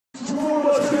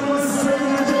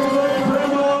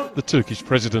The Turkish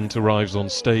president arrives on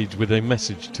stage with a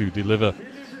message to deliver,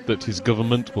 that his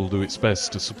government will do its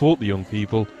best to support the young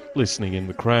people listening in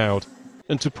the crowd,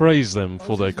 and to praise them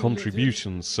for their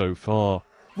contributions so far.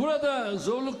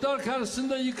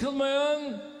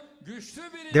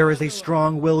 There is a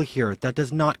strong will here that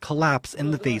does not collapse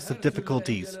in the face of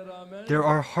difficulties. There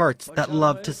are hearts that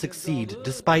love to succeed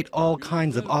despite all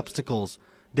kinds of obstacles.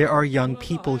 There are young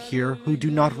people here who do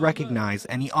not recognize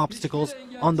any obstacles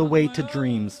on the way to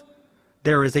dreams.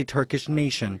 There is a Turkish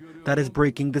nation that is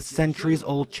breaking the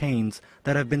centuries-old chains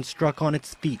that have been struck on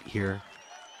its feet here.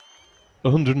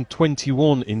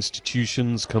 121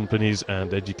 institutions, companies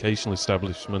and educational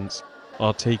establishments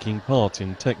are taking part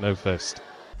in Tecnofest.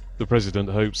 The President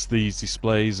hopes these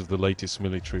displays of the latest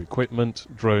military equipment,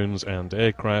 drones and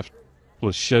aircraft,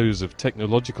 plus shows of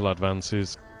technological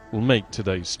advances, will make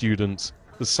today's students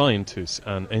the scientists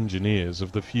and engineers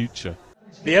of the future.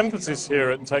 The emphasis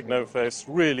here at Tecnofest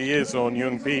really is on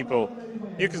young people.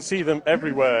 You can see them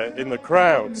everywhere in the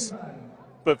crowds,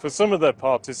 but for some of their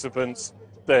participants,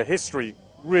 their history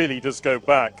really does go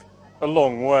back a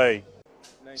long way.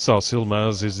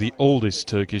 Sarsılmaz is the oldest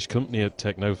Turkish company at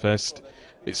Tecnofest.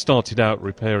 It started out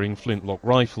repairing flintlock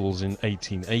rifles in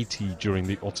 1880 during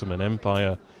the Ottoman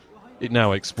Empire. It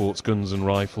now exports guns and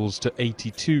rifles to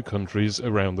 82 countries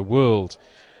around the world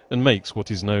and makes what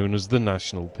is known as the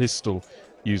national pistol,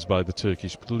 used by the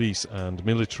Turkish police and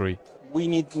military. We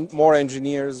need more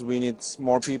engineers, we need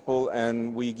more people,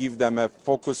 and we give them a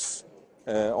focus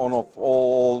on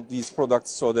all these products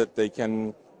so that they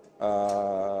can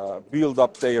build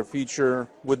up their future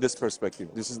with this perspective.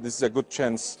 This is a good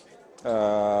chance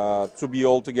to be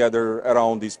all together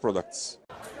around these products.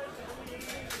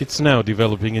 It's now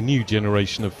developing a new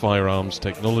generation of firearms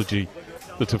technology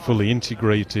that are fully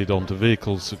integrated onto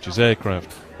vehicles such as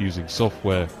aircraft using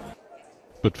software.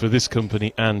 But for this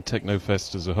company and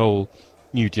Tecnofest as a whole,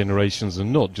 new generations are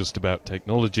not just about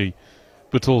technology,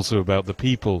 but also about the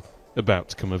people about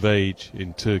to come of age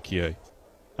in Turkey.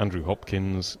 Andrew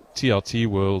Hopkins, TRT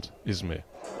World, Izmir.